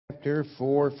Chapter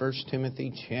 4, 1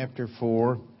 Timothy chapter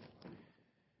 4.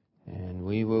 And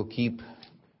we will keep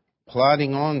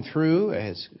plodding on through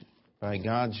as by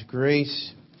God's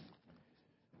grace.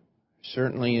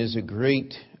 Certainly is a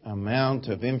great amount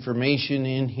of information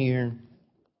in here.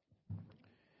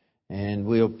 And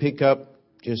we'll pick up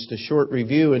just a short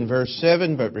review in verse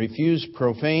 7, but refuse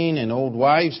profane and old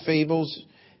wives' fables,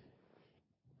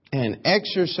 and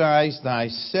exercise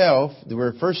thyself.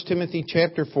 We're 1 Timothy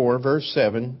chapter 4, verse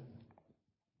 7.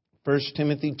 1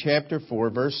 Timothy chapter 4,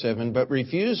 verse 7. But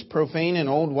refuse profane and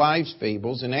old wives'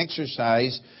 fables, and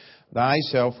exercise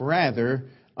thyself rather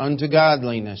unto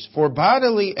godliness. For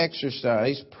bodily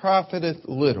exercise profiteth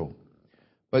little,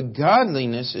 but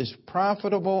godliness is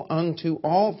profitable unto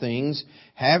all things,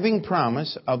 having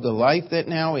promise of the life that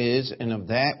now is, and of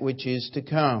that which is to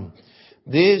come.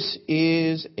 This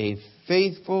is a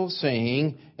faithful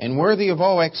saying, and worthy of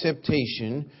all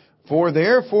acceptation. For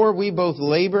therefore we both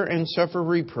labor and suffer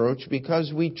reproach,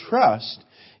 because we trust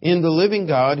in the living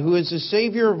God, who is the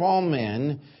Savior of all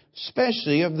men,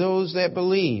 especially of those that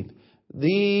believe.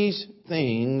 These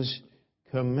things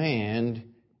command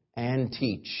and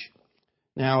teach.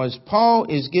 Now, as Paul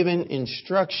is given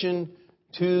instruction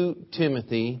to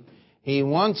Timothy, he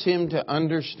wants him to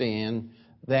understand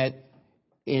that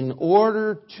in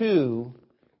order to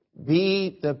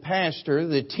be the pastor,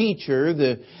 the teacher,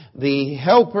 the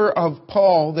helper of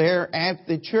Paul there at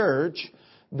the church,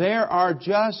 there are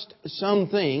just some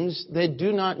things that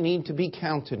do not need to be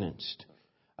countenanced.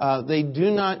 They do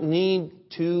not need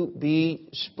to be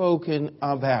spoken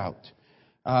about.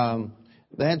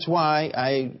 That's why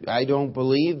I don't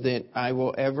believe that I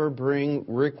will ever bring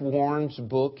Rick Warren's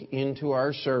book into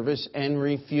our service and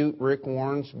refute Rick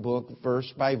Warren's book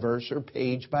verse by verse or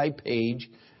page by page.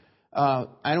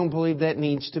 I don't believe that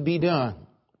needs to be done.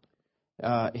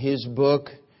 His book,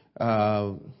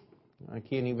 I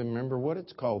can't even remember what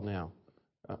it's called now.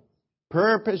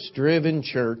 Purpose-Driven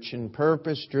Church and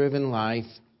Purpose-Driven Life.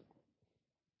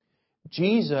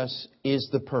 Jesus is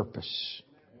the purpose.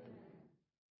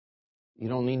 You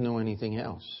don't need to know anything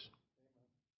else.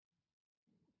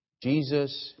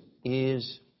 Jesus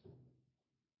is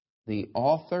the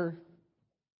author.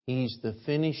 He's the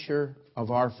finisher of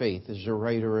our faith, as the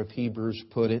writer of Hebrews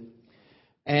put it.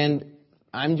 And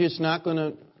I'm just not going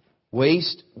to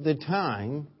waste the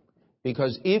time,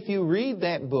 because if you read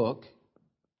that book,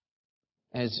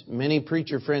 as many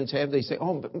preacher friends have, they say,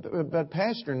 oh, but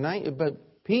Pastor, but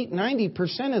Pete,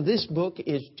 90% of this book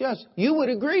is just, you would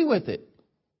agree with it.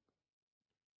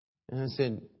 And I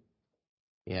said,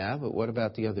 yeah, but what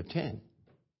about the other 10?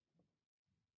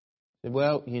 I said,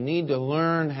 well, you need to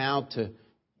learn how to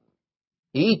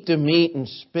eat the meat and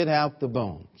spit out the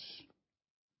bones.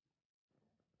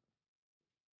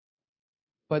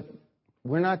 But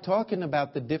we're not talking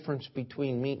about the difference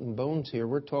between meat and bones here.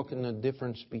 We're talking the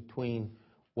difference between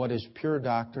what is pure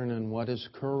doctrine and what is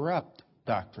corrupt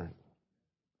doctrine.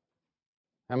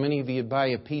 How many of you buy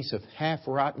a piece of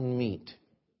half-rotten meat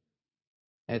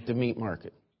at the meat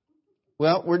market?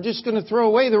 Well, we're just going to throw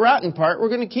away the rotten part. We're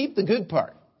going to keep the good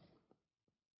part.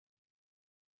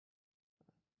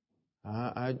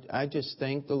 I just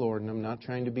thank the Lord, and I'm not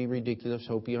trying to be ridiculous.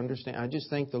 Hope you understand. I just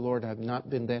thank the Lord I've not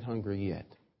been that hungry yet.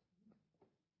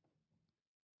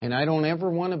 And I don't ever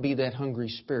want to be that hungry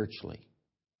spiritually,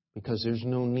 because there's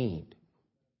no need.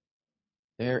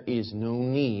 There is no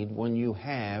need when you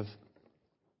have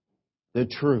the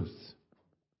truth.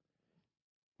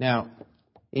 Now,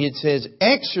 it says,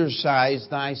 exercise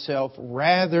thyself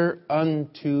rather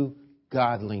unto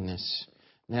godliness.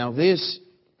 Now, this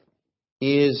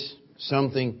is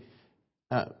something.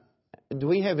 Do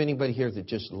we have anybody here that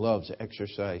just loves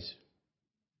exercise?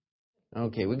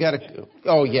 Okay, we got to.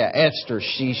 Oh, yeah, Esther,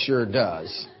 she sure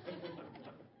does.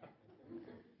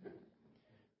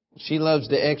 She loves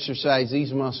to exercise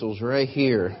these muscles right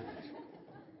here.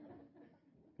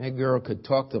 That girl could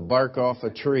talk the bark off a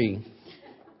tree.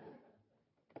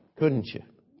 Couldn't you?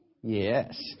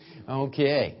 Yes.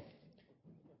 Okay.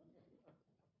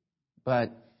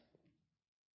 But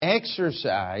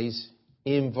exercise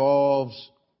involves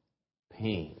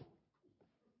pain,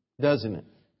 doesn't it?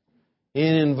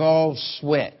 It involves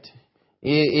sweat.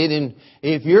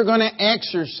 If you're going to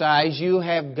exercise, you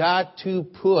have got to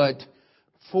put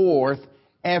forth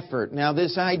effort. Now,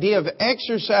 this idea of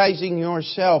exercising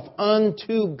yourself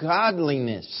unto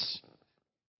godliness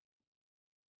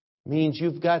means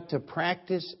you've got to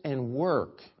practice and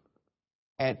work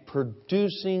at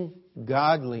producing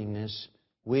godliness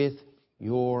with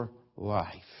your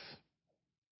life.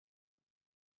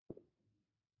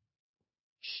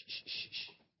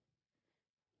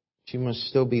 She must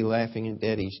still be laughing at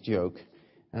Daddy's joke.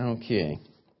 Okay.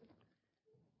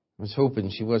 was hoping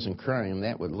she wasn't crying.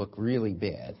 That would look really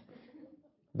bad.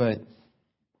 But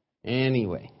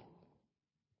anyway,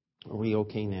 are we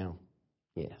okay now?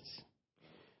 Yes.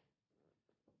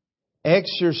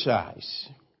 Exercise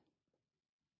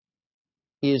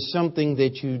is something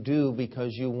that you do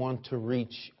because you want to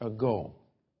reach a goal.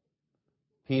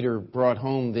 Peter brought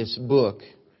home this book,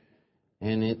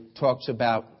 and it talks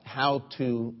about how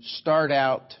to start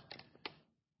out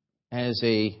as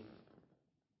a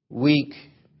weak,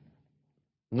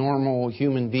 normal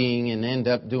human being and end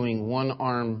up doing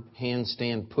one-arm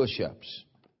handstand push-ups.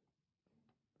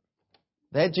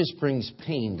 That just brings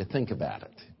pain to think about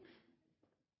it.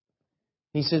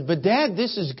 He said, but Dad,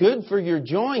 this is good for your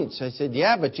joints. I said,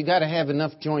 yeah, but you got to have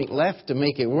enough joint left to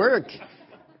make it work.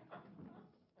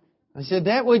 I said,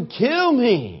 that would kill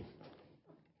me.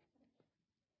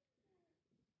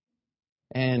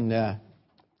 And,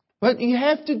 but you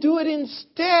have to do it in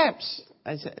steps.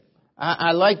 I said,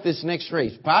 I like this next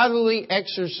phrase. Bodily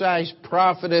exercise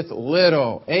profiteth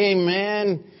little.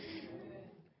 Amen.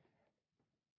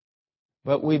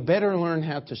 But we better learn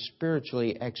how to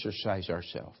spiritually exercise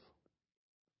ourselves.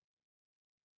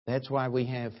 That's why we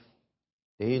have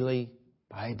daily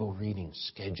Bible reading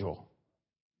schedule.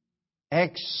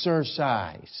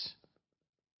 Exercise.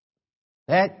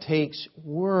 That takes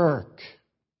work.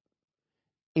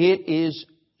 It is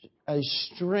a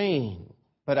strain.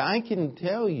 But I can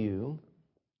tell you,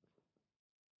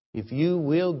 if you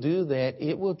will do that,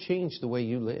 it will change the way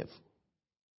you live.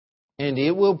 And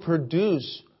it will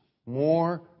produce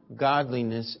more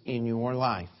godliness in your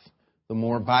life. The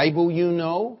more Bible you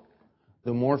know,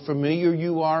 the more familiar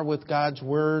you are with God's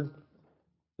Word,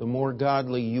 the more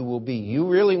godly you will be. You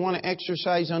really want to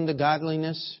exercise unto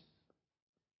godliness?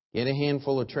 Get a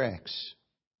handful of tracts.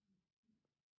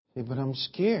 Say, but I'm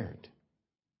scared.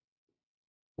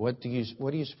 What are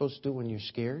you supposed to do when you're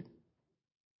scared?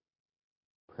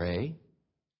 Pray.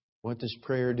 What does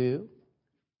prayer do?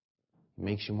 It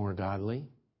makes you more godly.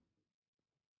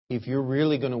 If you're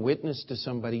really going to witness to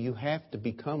somebody, you have to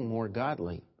become more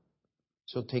godly.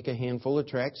 So take a handful of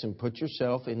tracts and put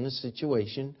yourself in the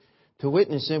situation to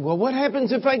witness it. Well, what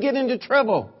happens if I get into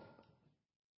trouble?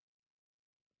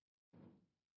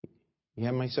 You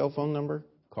have my cell phone number?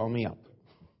 Call me up.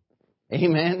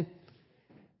 Amen.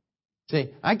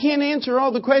 Say, I can't answer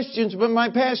all the questions, but my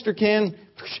pastor can.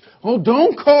 Oh,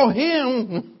 don't call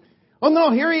him. Oh,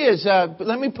 no, here he is.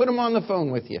 Let me put him on the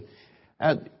phone with you.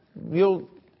 I'd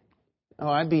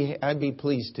be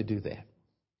pleased to do that.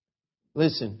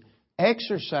 Listen,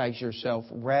 exercise yourself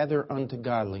rather unto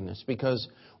godliness, because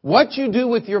what you do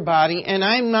with your body, and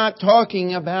I'm not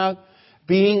talking about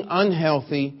being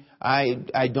unhealthy.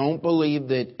 I don't believe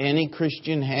that any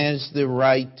Christian has the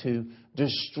right to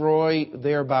destroy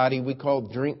their body. We call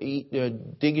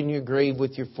digging your grave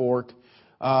with your fork.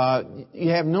 You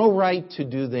have no right to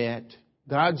do that.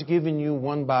 God's given you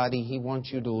one body. He wants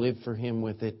you to live for Him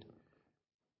with it.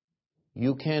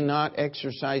 You cannot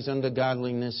exercise unto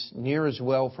godliness near as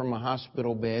well from a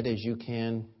hospital bed as you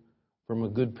can from a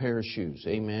good pair of shoes.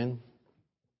 Amen.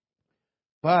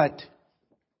 But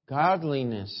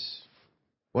godliness,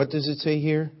 what does it say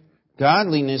here?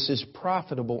 Godliness is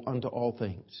profitable unto all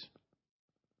things.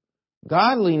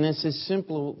 Godliness is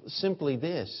simply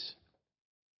this.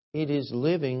 It is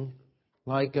living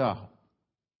like God.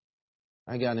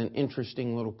 I got an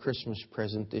interesting little Christmas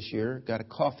present this year. Got a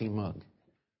coffee mug.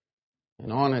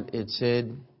 And on it, it said,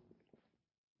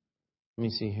 let me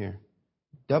see here,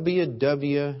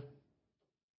 WWHJMD.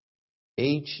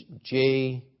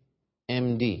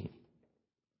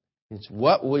 It's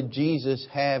what would Jesus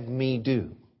have me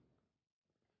do?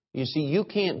 You see, you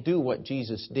can't do what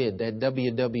Jesus did. That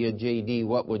WWJD,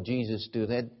 what would Jesus do?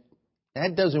 That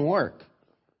doesn't work.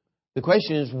 The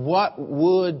question is, what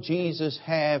would Jesus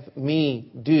have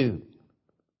me do?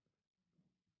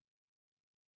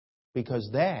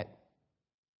 Because that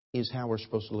is how we're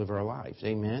supposed to live our lives.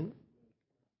 Amen?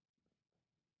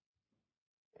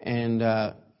 And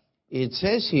it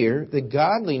says here that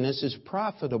godliness is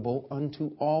profitable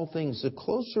unto all things. The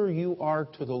closer you are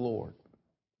to the Lord,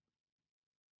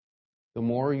 the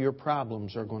more your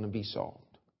problems are going to be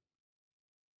solved.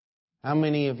 How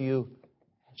many of you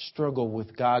struggle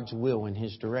with God's will and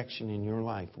His direction in your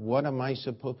life? What am I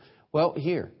supposed... Well,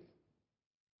 here's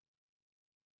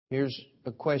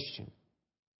a question.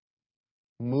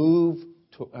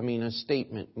 A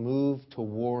statement. Move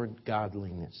toward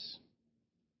godliness.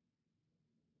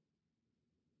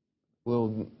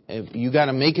 Well, you got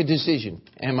to make a decision.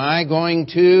 Am I going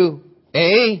to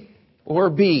A or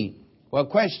B? Well,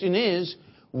 question is,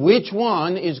 which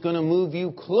one is going to move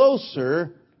you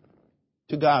closer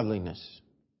to godliness?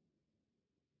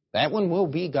 That one will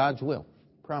be God's will.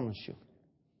 Promise you.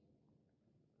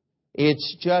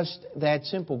 It's just that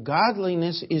simple.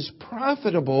 Godliness is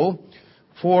profitable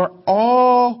for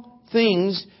all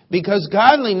things because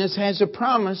godliness has a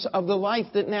promise of the life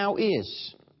that now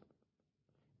is.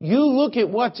 You look at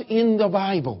what's in the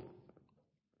Bible.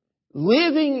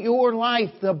 Living your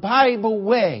life the Bible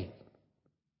way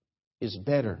is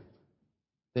better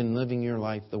than living your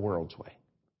life the world's way.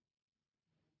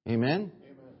 Amen?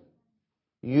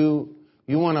 You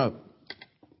want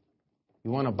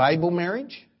a Bible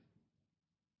marriage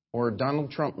or a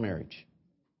Donald Trump marriage?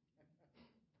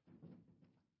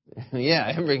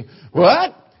 Yeah,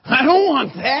 what? I don't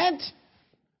want that.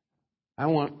 I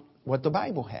want what the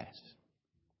Bible has.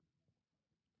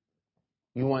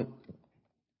 You want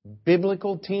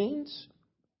biblical teens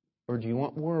or do you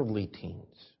want worldly teens?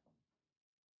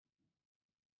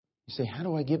 You say, how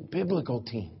do I get biblical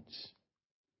teens?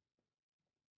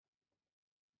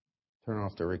 Turn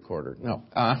off the recorder. No.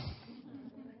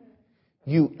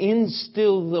 You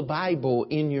instill the Bible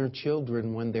in your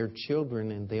children when they're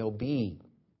children, and they'll be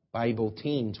Bible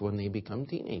teens when they become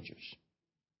teenagers.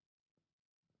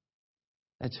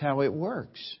 That's how it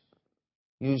works.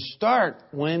 You start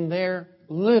when they're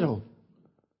little.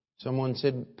 Someone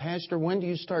said, Pastor, when do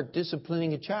you start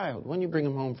disciplining a child? When you bring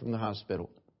them home from the hospital.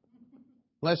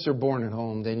 Unless they're born at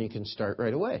home, then you can start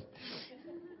right away.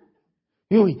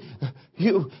 You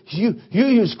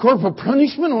use corporal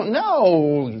punishment?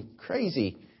 No, you're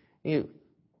crazy.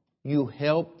 You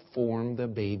help form the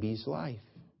baby's life.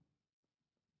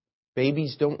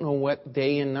 Babies don't know what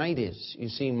day and night is. You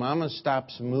see, mama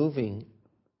stops moving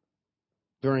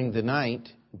during the night,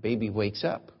 baby wakes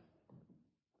up.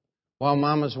 While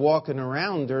mama's walking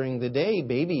around during the day,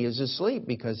 baby is asleep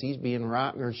because he's being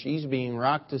rocked or she's being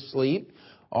rocked to sleep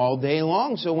all day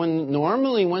long. So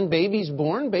when baby's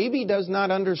born, baby does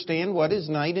not understand what is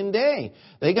night and day.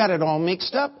 They got it all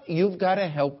mixed up. You've got to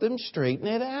help them straighten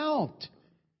it out.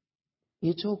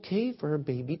 It's okay for a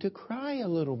baby to cry a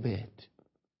little bit.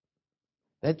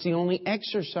 That's the only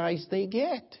exercise they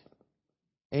get.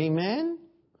 Amen?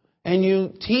 And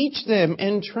you teach them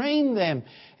and train them.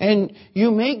 And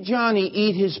you make Johnny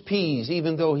eat his peas,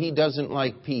 even though he doesn't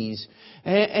like peas.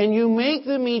 And you make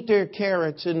them eat their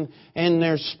carrots and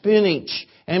their spinach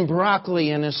and broccoli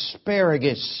and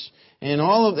asparagus.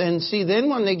 And see, then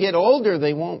when they get older,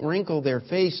 they won't wrinkle their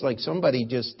face like somebody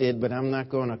just did, but I'm not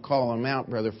going to call them out,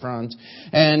 Brother Franz.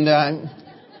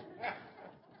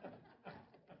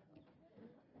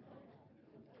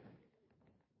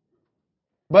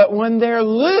 But when they're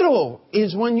little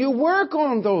is when you work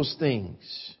on those things.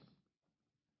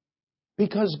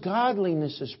 Because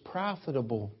godliness is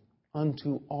profitable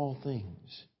unto all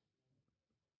things.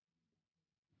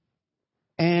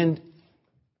 And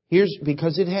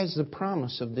because it has the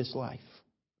promise of this life.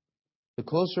 The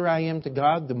closer I am to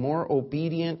God, the more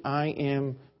obedient I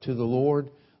am to the Lord,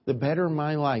 the better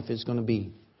my life is going to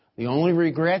be. The only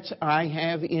regrets I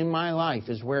have in my life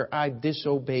is where I've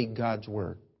disobeyed God's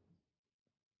Word.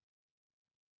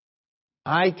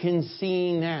 I can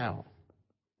see now,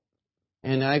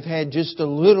 and I've had just a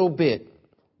little bit,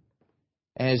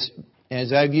 as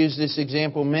I've used this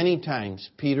example many times.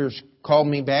 Peter's called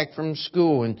me back from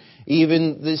school, and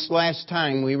even this last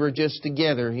time we were just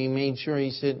together, he made sure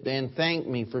he said, and thanked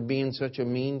me for being such a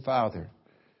mean father.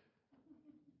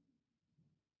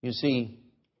 You see,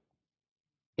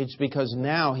 it's because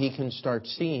now he can start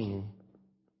seeing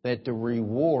that the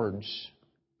rewards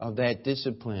of that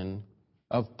discipline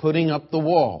of putting up the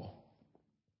wall.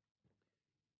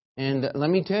 And let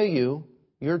me tell you,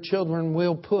 your children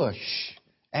will push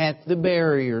at the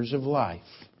barriers of life.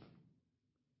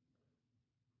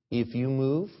 If you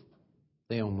move,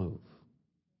 they'll move.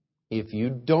 If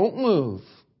you don't move,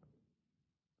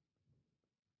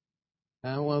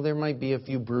 there might be a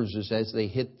few bruises as they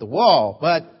hit the wall,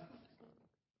 but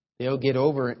they'll get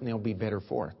over it and they'll be better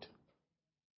for it.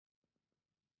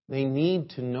 They need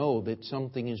to know that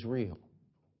something is real.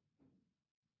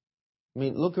 I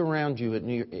mean, look around you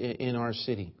in our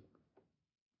city.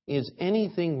 Is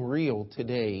anything real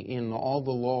today in all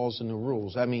the laws and the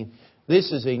rules? I mean, this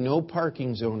is a no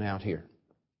parking zone out here.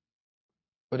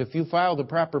 But if you file the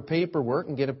proper paperwork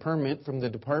and get a permit from the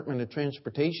Department of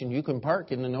Transportation, you can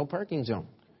park in the no parking zone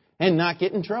and not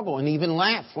get in trouble and even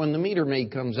laugh when the meter maid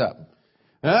comes up.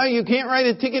 You can't write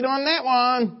a ticket on that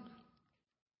one.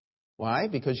 Why?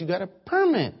 Because you got a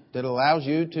permit that allows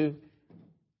you to...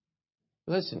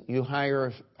 Listen, you hire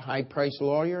a high-priced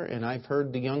lawyer, and I've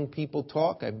heard the young people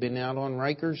talk. I've been out on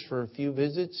Rikers for a few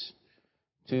visits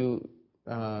to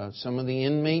some of the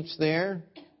inmates there.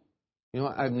 You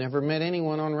know, I've never met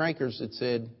anyone on Rikers that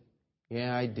said,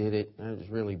 Yeah, I did it. That was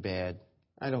really bad.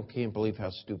 Can't believe how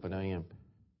stupid I am.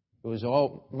 It was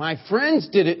all, my friends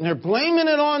did it and they're blaming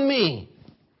it on me.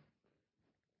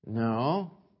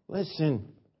 No, listen.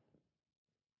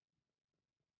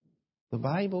 The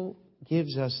Bible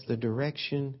gives us the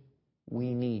direction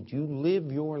we need. You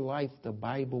live your life the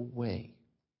Bible way.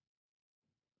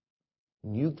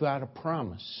 And you've got a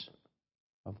promise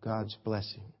of God's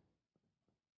blessing.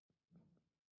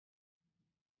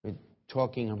 We're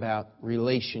talking about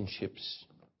relationships.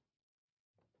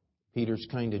 Peter's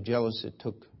kind of jealous. It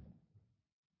took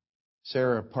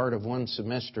Sarah part of one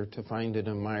semester to find an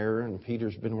admirer, and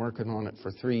Peter's been working on it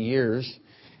for 3 years.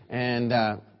 And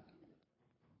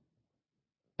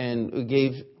we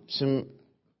gave some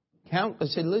count. I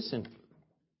said, listen,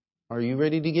 are you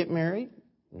ready to get married?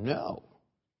 No.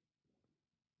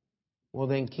 Well,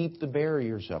 then keep the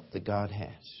barriers up that God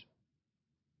has.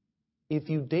 If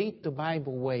you date the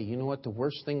Bible way, you know what the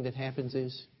worst thing that happens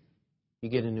is? You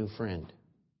get a new friend.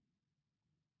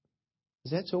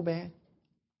 Is that so bad?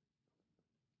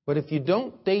 But if you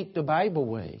don't date the Bible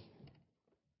way,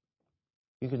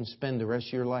 you can spend the rest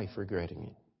of your life regretting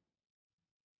it.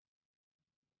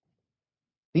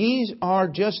 These are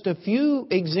just a few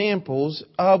examples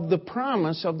of the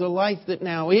promise of the life that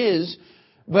now is.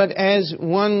 But as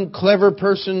one clever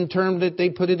person termed it, they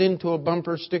put it into a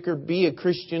bumper sticker, be a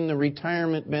Christian, the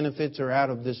retirement benefits are out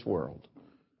of this world.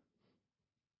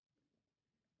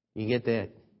 You get that?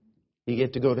 You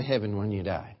get to go to heaven when you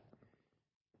die.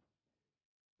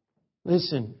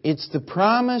 Listen, it's the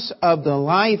promise of the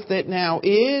life that now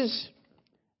is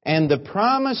and the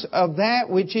promise of that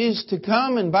which is to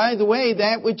come. And by the way,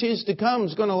 that which is to come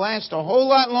is going to last a whole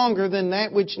lot longer than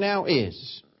that which now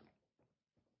is.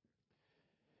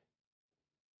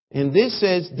 And this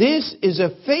says, this is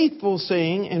a faithful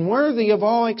saying and worthy of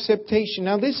all acceptation.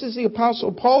 Now this is the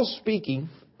Apostle Paul speaking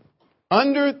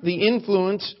under the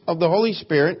influence of the Holy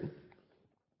Spirit.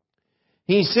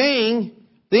 He's saying,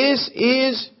 this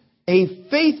is a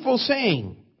faithful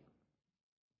saying.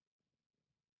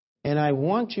 And I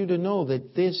want you to know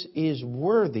that this is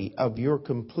worthy of your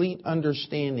complete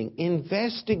understanding.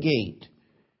 Investigate.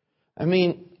 I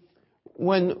mean,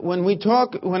 when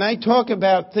I talk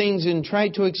about things and try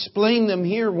to explain them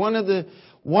here,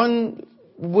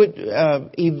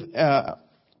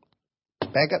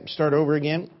 start over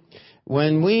again.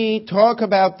 When we talk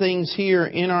about things here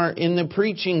in the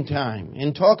preaching time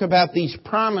and talk about these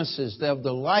promises of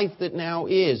the life that now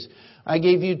is, I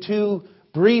gave you 2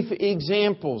 brief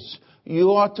examples. You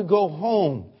ought to go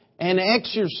home and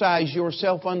exercise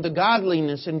yourself unto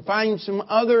godliness and find some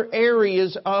other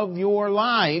areas of your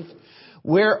life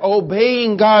where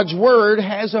obeying God's Word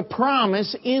has a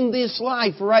promise in this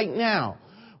life right now.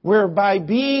 Where by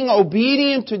being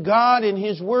obedient to God and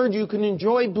His Word you can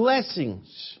enjoy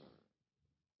blessings.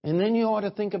 And then you ought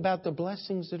to think about the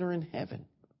blessings that are in heaven.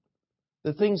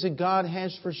 The things that God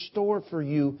has for store for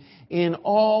you in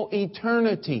all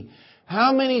eternity.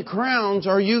 How many crowns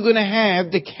are you going to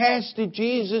have to cast at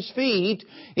Jesus' feet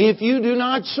if you do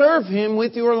not serve Him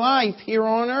with your life here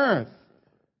on earth?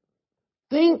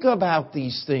 Think about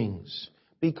these things,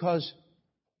 because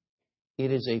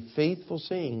it is a faithful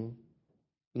saying.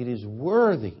 It is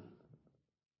worthy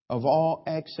of all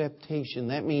acceptation.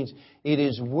 That means it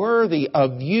is worthy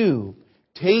of you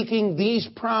taking these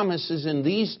promises and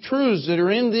these truths that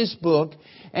are in this book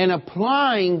and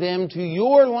applying them to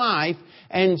your life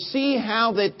and see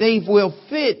how that they will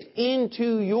fit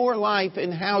into your life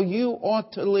and how you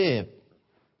ought to live.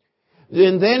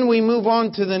 And then we move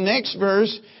on to the next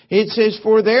verse. It says,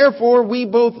 for therefore we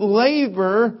both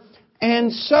labor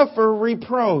and suffer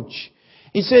reproach.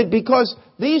 He said, because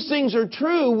these things are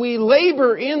true, we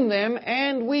labor in them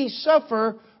and we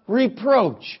suffer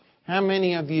reproach. How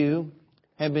many of you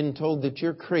have been told that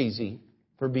you're crazy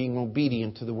for being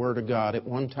obedient to the Word of God at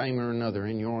one time or another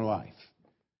in your life?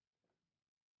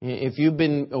 If you've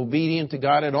been obedient to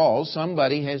God at all,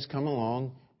 somebody has come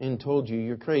along and told you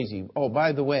you're crazy. Oh,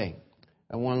 by the way,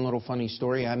 one little funny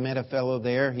story. I met a fellow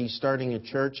there. He's starting a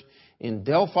church in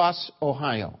Delphos,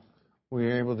 Ohio. We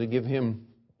were able to give him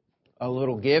a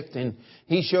little gift, and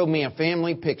he showed me a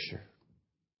family picture.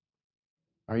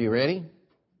 Are you ready?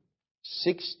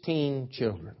 16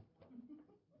 children.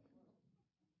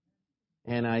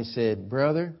 And I said,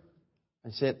 brother,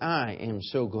 I am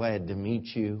so glad to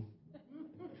meet you.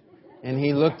 And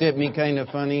he looked at me kind of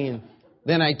funny, and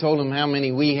then I told him how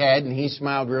many we had, and he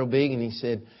smiled real big, and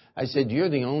I said, you're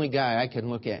the only guy I can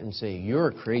look at and say,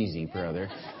 you're crazy, brother.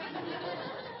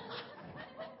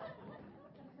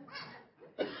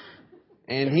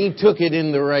 And he took it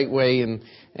in the right way,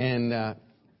 and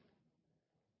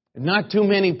Not too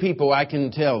many people I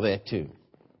can tell that to.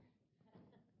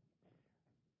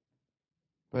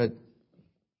 But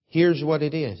here's what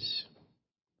it is.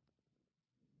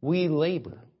 We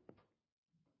labor.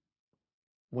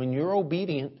 When you're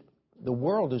obedient, the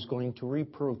world is going to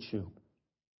reproach you.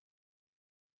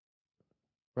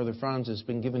 Brother Franz has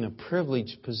been given a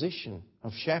privileged position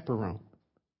of chaperone.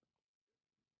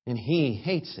 And he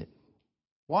hates it.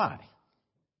 Why?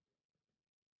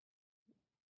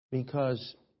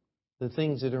 Because the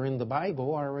things that are in the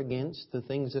Bible are against the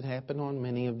things that happen on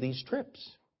many of these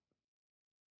trips.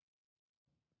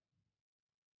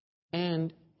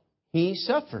 And he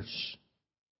suffers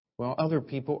while other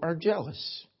people are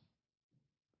jealous.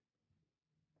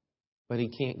 But he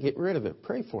can't get rid of it.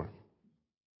 Pray for him.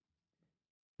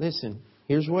 Listen,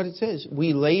 here's what it says.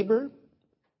 We labor,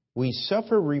 we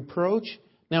suffer reproach.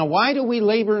 Now, why do we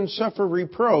labor and suffer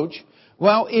reproach?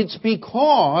 Well, it's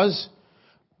because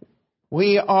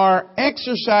we are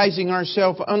exercising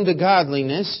ourselves unto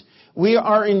godliness. We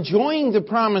are enjoying the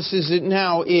promises that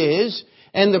now is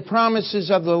and the promises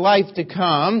of the life to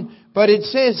come. But it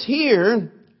says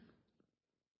here,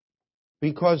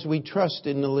 because we trust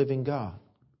in the living God.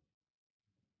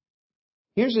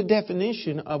 Here's a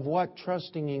definition of what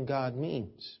trusting in God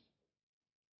means.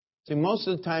 See, most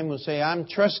of the time we'll say, I'm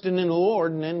trusting in the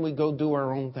Lord, and then we go do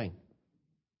our own thing.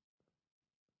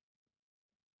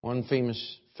 One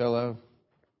famous fellow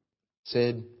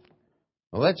said,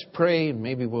 well, let's pray and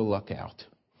maybe we'll luck out.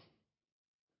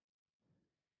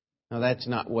 Now, that's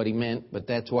not what he meant, but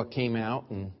that's what came out,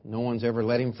 and no one's ever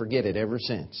let him forget it ever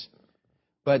since.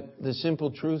 But the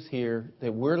simple truth here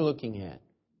that we're looking at,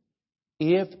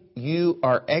 if you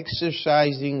are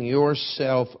exercising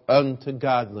yourself unto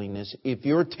godliness, if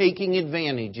you're taking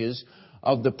advantages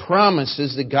of the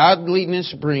promises that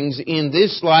godliness brings in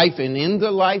this life and in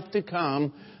the life to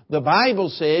come, the Bible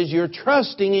says you're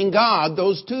trusting in God.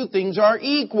 Those two things are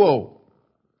equal.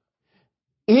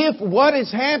 If what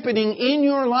is happening in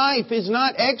your life is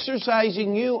not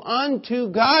exercising you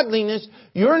unto godliness,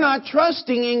 you're not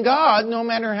trusting in God, no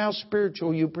matter how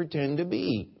spiritual you pretend to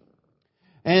be.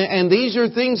 And these are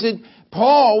things that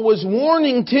Paul was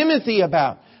warning Timothy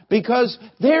about, because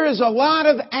there is a lot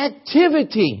of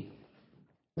activity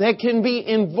that can be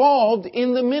involved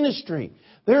in the ministry.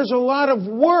 There's a lot of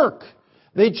work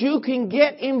that you can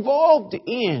get involved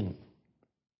in.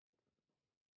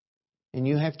 And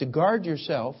you have to guard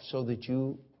yourself so that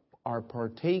you are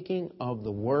partaking of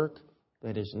the work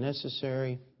that is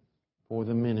necessary for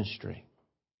the ministry.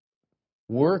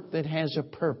 Work that has a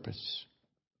purpose.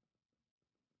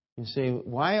 You say,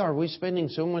 why are we spending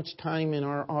so much time in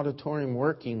our auditorium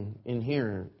working in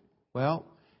here? Well,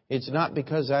 it's not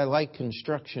because I like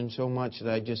construction so much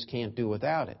that I just can't do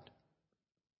without it.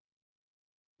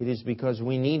 It is because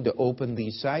we need to open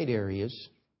these side areas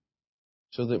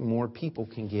so that more people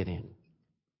can get in.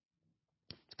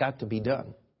 It's got to be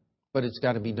done, but it's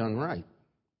got to be done right.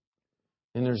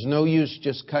 And there's no use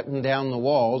just cutting down the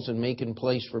walls and making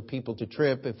place for people to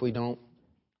trip if we don't,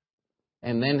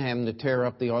 and then having to tear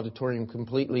up the auditorium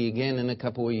completely again in a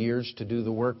couple of years to do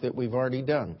the work that we've already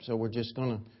done. So we're just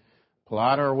going to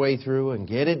plod our way through and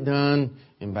get it done,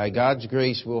 and by God's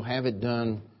grace we'll have it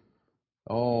done.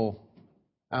 Oh,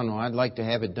 I don't know, I'd like to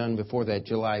have it done before that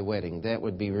July wedding. That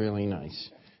would be really nice.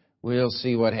 We'll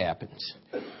see what happens.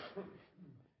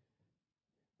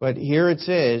 But here it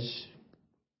says,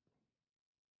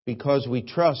 because we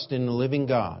trust in the living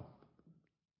God,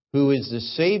 who is the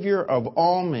Savior of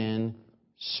all men,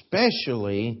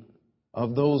 especially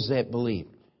of those that believe.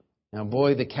 Now,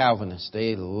 boy, the Calvinists,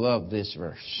 they love this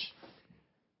verse.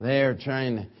 They're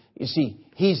trying to, you see,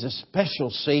 He's a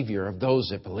special Savior of those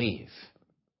that believe.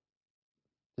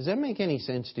 Does that make any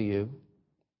sense to you?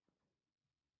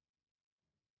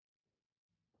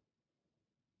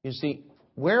 You see,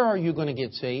 where are you going to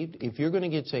get saved? If you're going to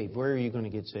get saved, where are you going to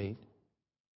get saved?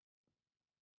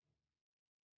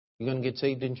 You going to get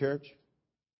saved in church?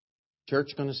 Church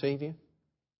going to save you?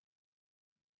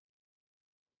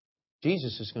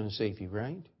 Jesus is going to save you,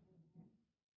 right?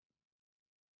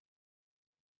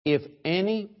 If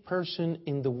any person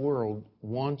in the world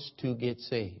wants to get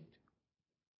saved,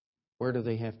 where do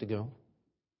they have to go?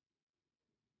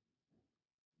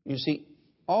 You see,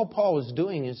 all Paul is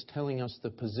doing is telling us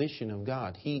the position of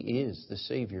God. He is the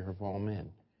Savior of all men.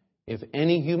 If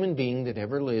any human being that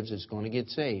ever lives is going to get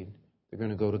saved, they're going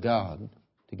to go to God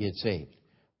to get saved.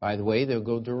 By the way, they'll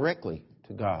go directly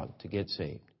to God to get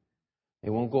saved. They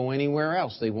won't go anywhere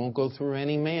else. They won't go through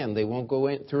any man. They won't go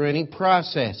through any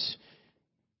process.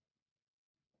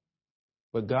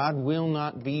 But God will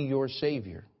not be your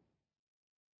Savior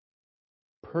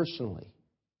personally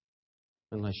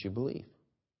unless you believe.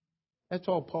 That's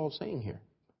all Paul's saying here.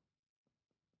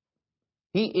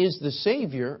 He is the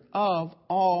Savior of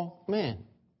all men.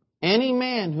 Any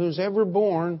man who's ever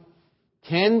born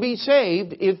can be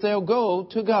saved if they'll go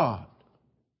to God.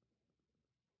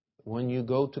 When you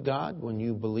go to God, when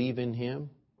you believe in Him,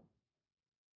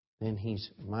 then He's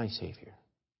my Savior.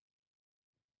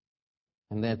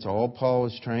 And that's all Paul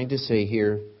is trying to say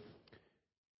here.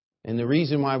 And the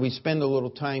reason why we spend a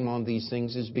little time on these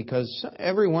things is because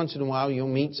every once in a while you'll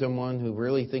meet someone who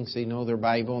really thinks they know their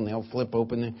Bible and they'll flip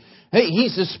open the, hey,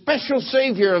 He's the special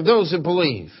Savior of those that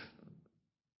believe.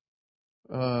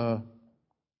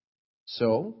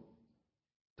 So,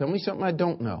 tell me something I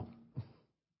don't know.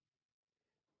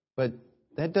 But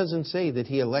that doesn't say that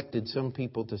He elected some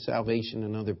people to salvation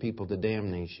and other people to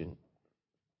damnation.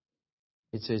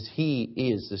 It says He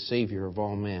is the Savior of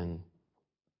all men.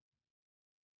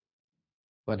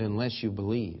 But unless you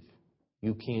believe,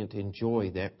 you can't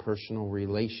enjoy that personal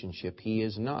relationship. He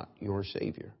is not your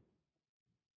Savior.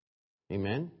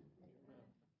 Amen?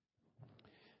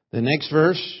 The next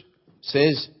verse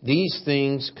says, these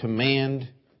things command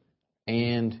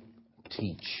and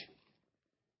teach.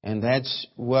 And that's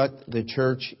what the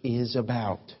church is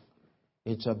about.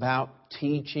 It's about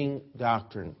teaching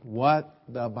doctrine, what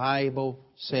the Bible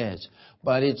says.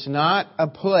 But it's not a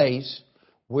place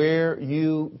where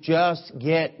you just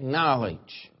get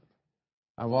knowledge.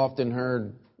 I've often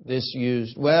heard this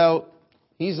used, well,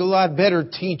 he's a lot better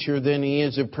teacher than he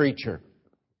is a preacher.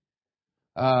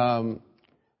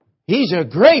 He's a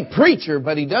great preacher,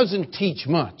 but he doesn't teach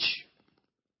much.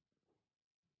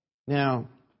 Now,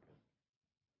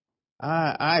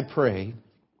 I pray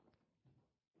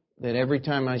that every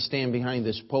time I stand behind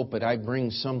this pulpit, I bring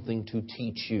something to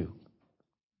teach you.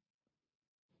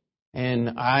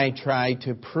 And I try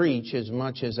to preach as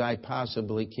much as I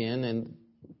possibly can, and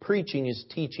preaching is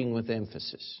teaching with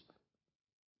emphasis.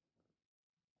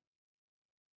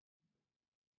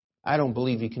 I don't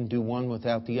believe you can do one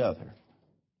without the other.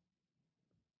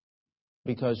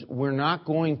 Because we're not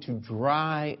going to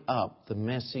dry up the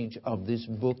message of this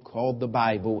book called the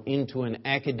Bible into an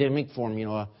academic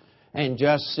formula and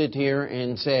just sit here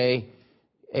and say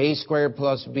A squared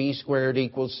plus B squared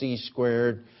equals C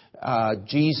squared.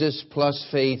 Jesus plus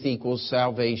faith equals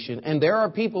salvation. And there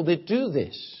are people that do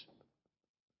this.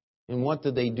 And what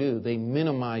do? They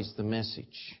minimize the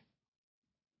message.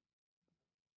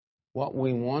 What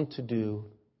we want to do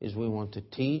is we want to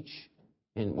teach.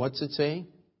 And what's it say?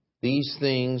 These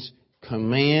things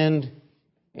command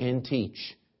and teach.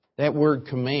 That word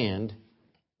command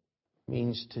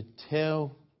means to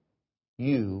tell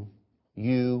you,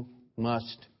 you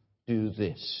must do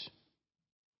this.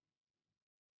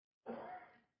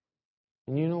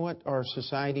 And you know what our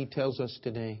society tells us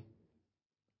today?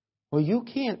 Well, you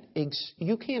can't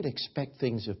expect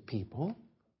things of people.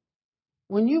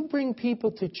 When you bring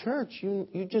people to church,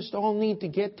 you just all need to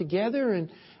get together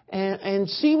and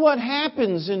see what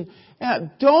happens. And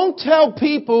don't tell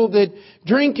people that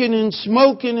drinking and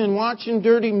smoking and watching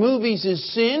dirty movies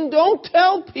is sin. Don't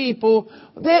tell people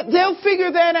that they'll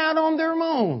figure that out on their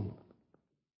own.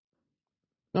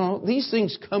 No, these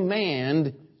things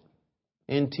command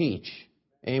and teach.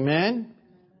 Amen?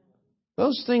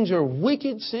 Those things are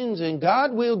wicked sins, and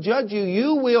God will judge you.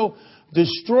 You will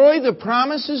destroy the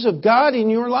promises of God in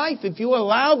your life if you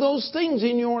allow those things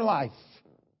in your life.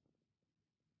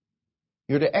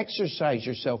 You're to exercise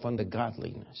yourself unto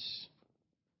godliness.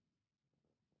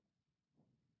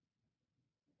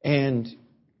 And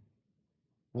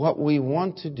what we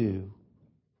want to do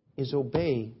is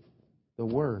obey the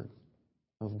Word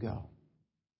of God.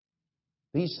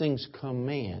 These things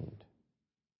command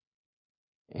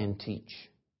and teach.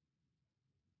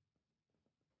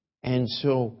 And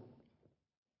so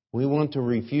we want to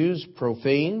refuse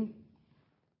profane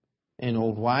and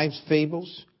old wives'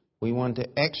 fables. We want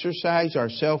to exercise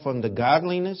ourselves unto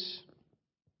godliness.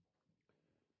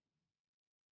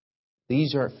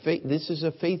 This is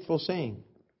a faithful saying.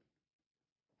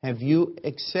 Have you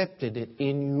accepted it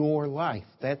in your life?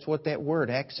 That's what that word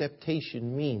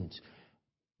acceptation means.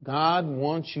 God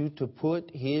wants you to put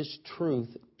His truth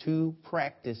to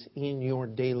practice in your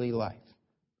daily life.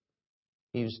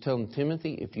 He was telling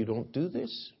Timothy, if you don't do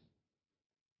this,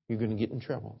 you're going to get in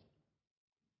trouble.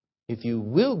 If you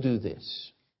will do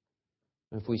this,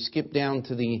 if we skip down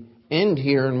to the end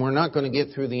here, and we're not going to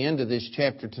get through the end of this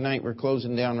chapter tonight, we're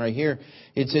closing down right here.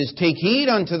 It says, take heed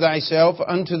unto thyself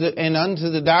unto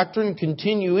the doctrine,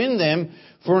 continue in them,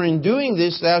 for in doing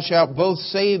this thou shalt both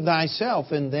save thyself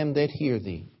and them that hear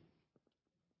thee.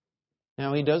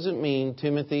 Now, he doesn't mean,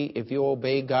 Timothy, if you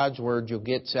obey God's word, you'll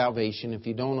get salvation. If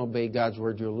you don't obey God's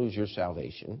word, you'll lose your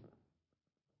salvation.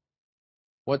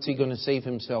 What's He going to save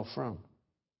Himself from?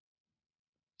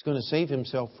 He's going to save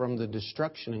Himself from the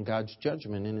destruction and God's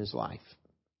judgment in His life.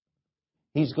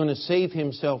 He's going to save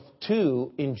Himself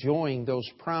to enjoying those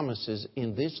promises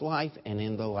in this life and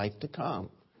in the life to come.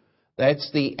 That's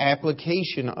the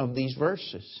application of these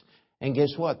verses. And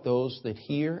guess what? Those that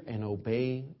hear and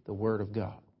obey the Word of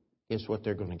God, guess what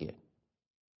they're going to get?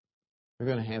 They're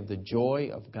going to have the joy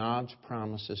of God's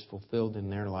promises fulfilled in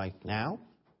their life now.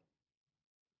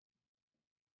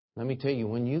 Let me tell you,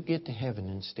 when you get to heaven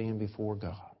and stand before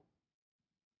God,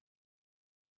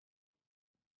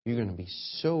 you're going to be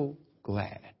so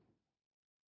glad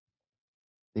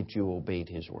that you obeyed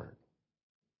His Word.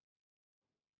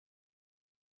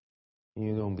 And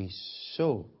you're going to be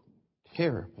so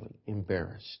terribly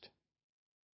embarrassed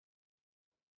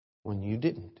when you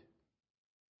didn't.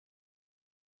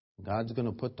 God's going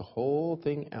to put the whole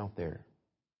thing out there.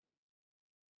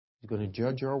 He's going to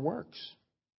judge our works.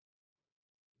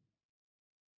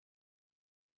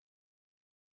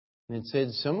 And it said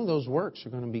some of those works are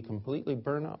going to be completely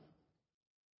burned up.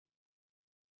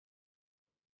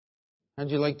 How'd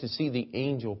you like to see the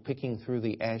angel picking through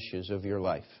the ashes of your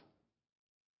life?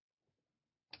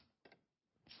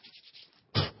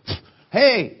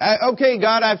 Hey, okay,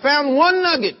 God, I found one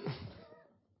nugget.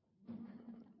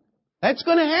 That's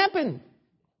going to happen.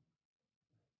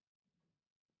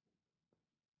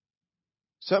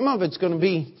 Some of it's going to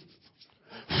be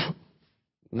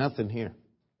nothing here.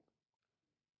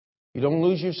 You don't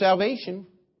lose your salvation,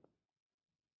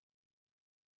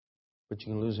 but you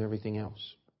can lose everything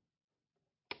else.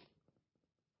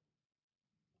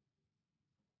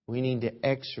 We need to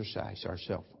exercise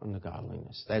ourselves unto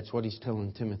godliness. That's what he's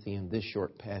telling Timothy in this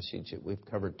short passage that we've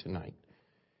covered tonight.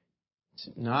 It's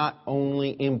not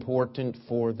only important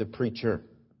for the preacher.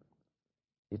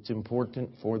 It's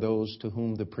important for those to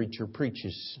whom the preacher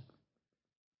preaches.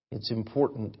 It's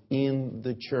important in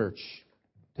the church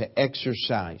to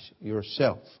exercise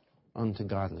yourself unto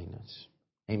godliness.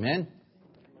 Amen?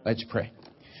 Let's pray.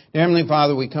 Heavenly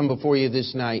Father, we come before you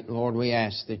this night. Lord, we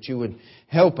ask that you would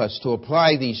help us to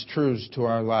apply these truths to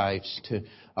our lives, to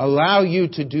allow you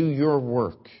to do your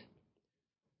work.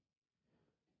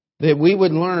 That we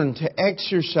would learn to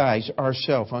exercise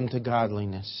ourselves unto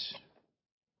godliness.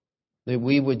 That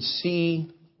we would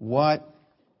see what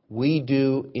we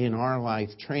do in our life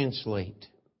translate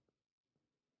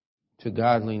to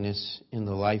godliness in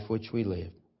the life which we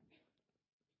live.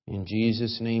 In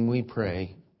Jesus' name we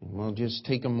pray. And we'll just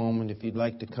take a moment. If you'd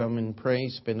like to come and pray,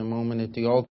 spend a moment at the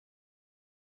altar.